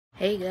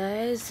Hey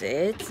guys,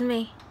 it's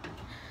me.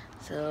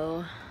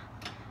 So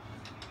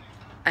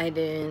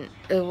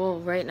well,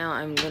 right now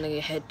I'm gonna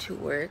head to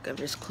work. I'm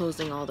just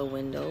closing all the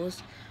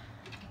windows.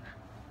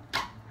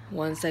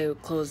 Once I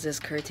close this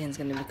curtain, it's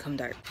gonna become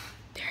dark.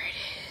 There it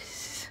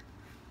is.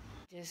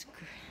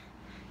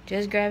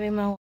 Just grabbing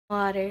my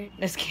water.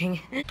 Just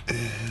kidding.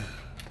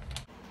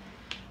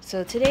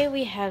 So today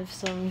we have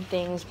some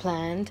things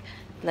planned.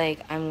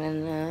 Like I'm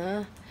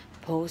gonna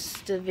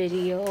post a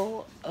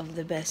video of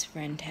the best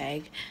friend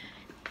tag.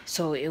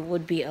 So it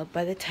would be up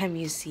by the time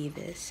you see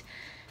this.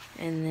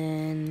 And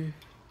then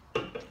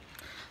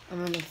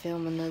I'm gonna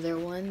film another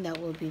one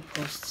that will be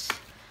posted.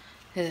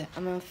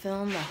 I'm gonna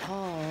film a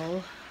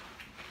haul,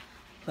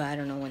 but I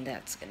don't know when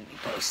that's gonna be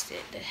posted.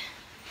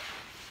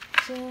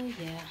 So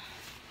yeah,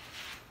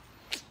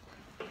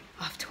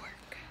 off to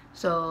work.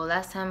 So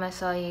last time I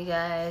saw you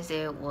guys,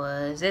 it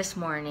was this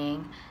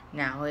morning.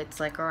 Now it's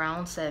like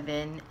around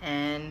 7,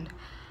 and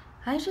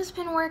I've just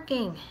been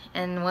working.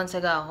 And once I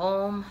got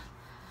home,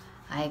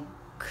 I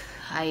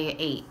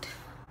ate.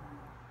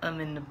 I'm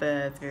in the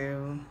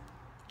bathroom.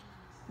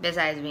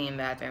 Besides being in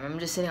the bathroom, I'm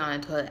just sitting on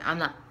the toilet. I'm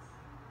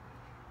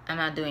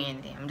not doing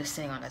anything. I'm just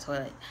sitting on the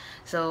toilet.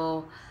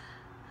 So,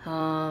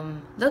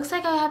 looks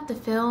like I have to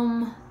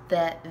film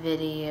that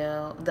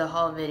video, the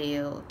haul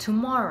video,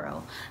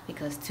 tomorrow,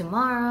 because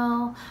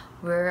tomorrow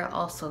we're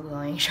also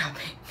going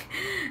shopping.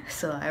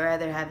 So I'd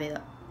rather have it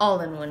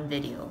all in one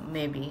video,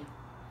 maybe.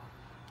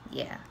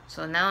 Yeah.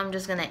 So now I'm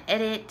just gonna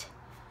edit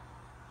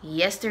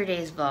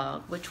yesterday's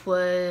vlog, which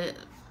was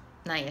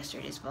not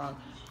yesterday's vlog.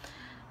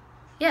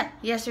 Yeah,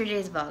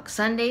 yesterday's vlog.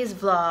 Sunday's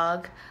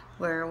vlog,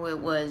 where it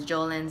was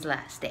Jolene's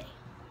last day.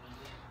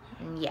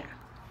 And yeah,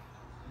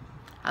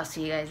 I'll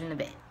see you guys in the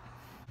bed.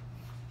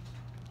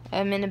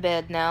 I'm in the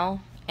bed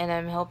now, and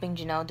I'm helping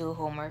Janelle do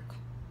homework.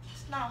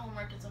 It's not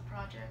homework, it's a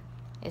project.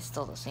 It's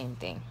still the same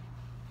thing.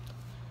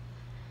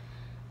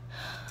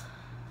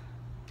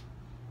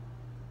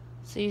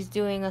 So he's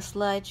doing a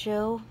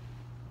slideshow.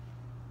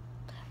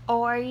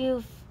 Oh,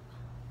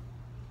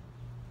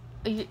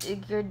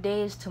 your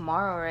day is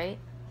tomorrow, right?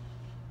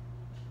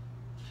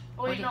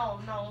 Oh, wait,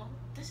 no.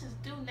 This is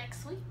due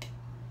next week.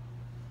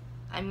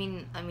 I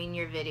mean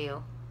your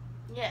video.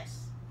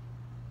 Yes.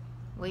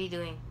 What are you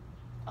doing?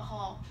 A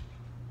haul.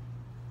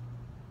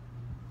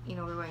 You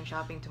know we're going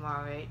shopping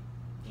tomorrow, right?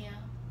 Yeah.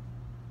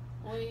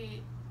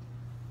 Wait.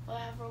 But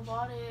I have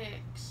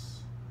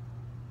robotics.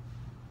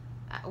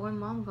 When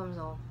mom comes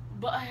home.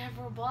 But I have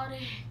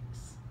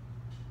robotics.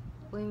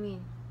 What do you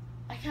mean?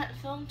 I can't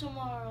film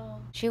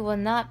tomorrow. She will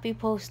not be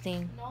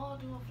posting. No, I'll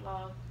do a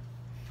vlog.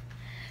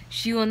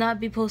 She will not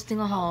be posting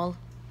a haul.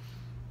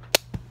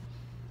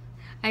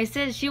 I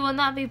said she will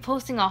not be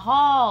posting a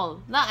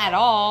haul. Not at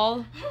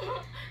all.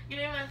 Give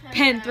me my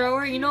Pen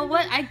thrower. You know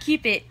what? I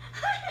keep it.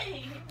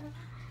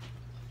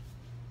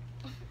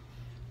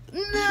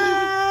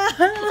 No.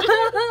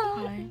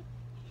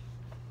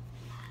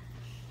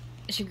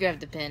 She grabbed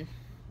the pen.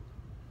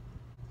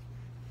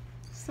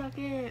 Suck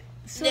it.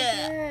 Suck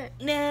it.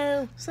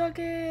 No. Suck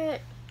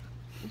it.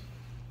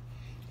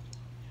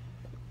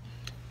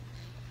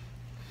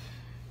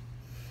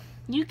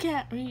 You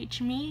can't reach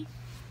me.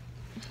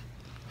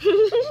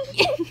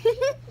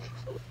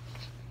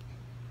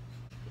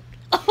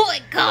 Oh my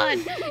god.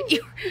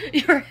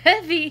 You're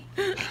heavy.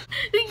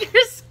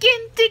 Your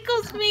skin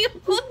tickles me.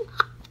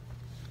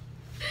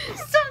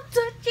 Stop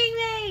touching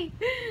me.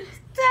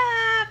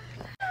 Stop.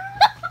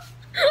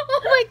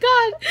 Oh my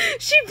god.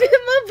 She bit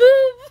my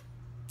boob.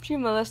 She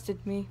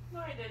molested me. No,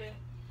 I didn't.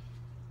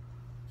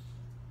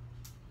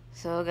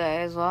 So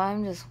guys, while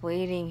I'm just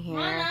waiting here.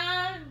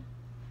 Mom!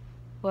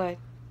 What?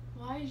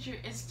 Why is your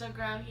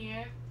Instagram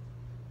here?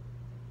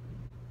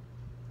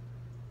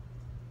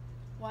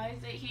 Why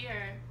is it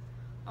here?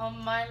 On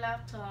my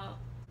laptop.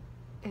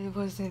 It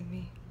wasn't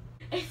me.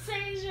 It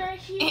says right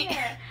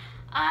here.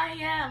 I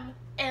am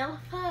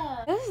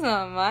Elfa. That's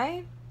not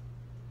mine.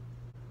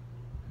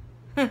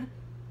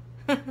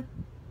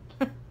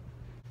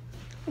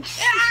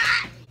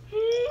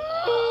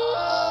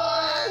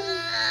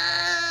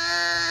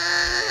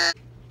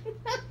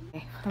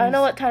 I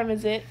know what time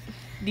is it.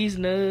 These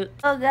nuts.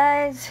 So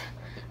guys,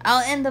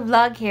 I'll end the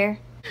vlog here.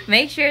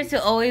 Make sure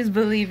to always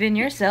believe in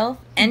yourself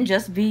and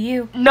just be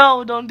you.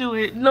 No, don't do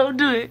it. No,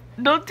 do it.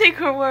 Don't take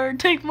her word.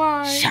 Take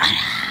mine. Shut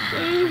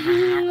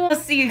up. I'll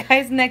see you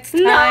guys next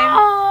time.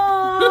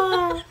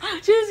 No!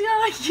 She's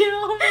gonna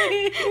kill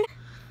me.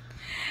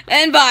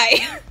 And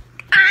bye.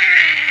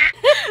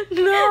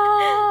 No!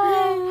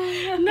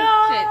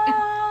 No! Shit.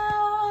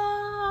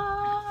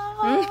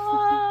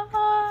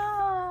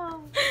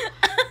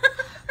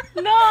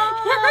 No! No!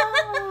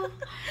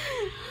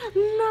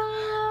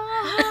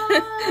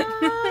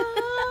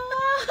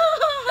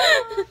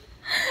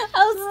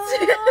 I'll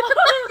see.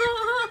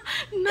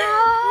 No!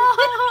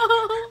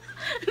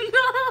 No! No!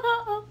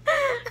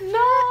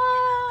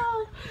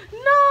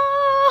 No!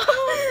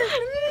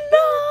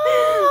 No!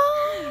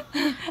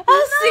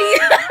 I'll see you.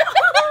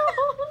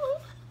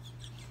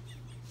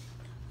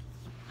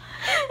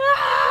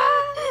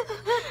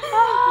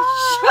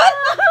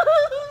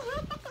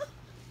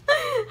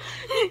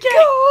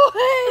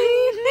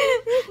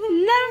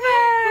 Never.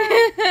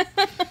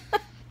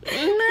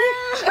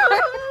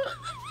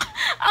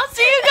 I'll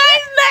see you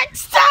guys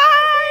next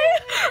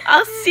time.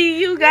 I'll see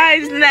you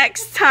guys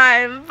next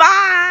time.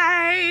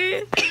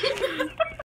 Bye.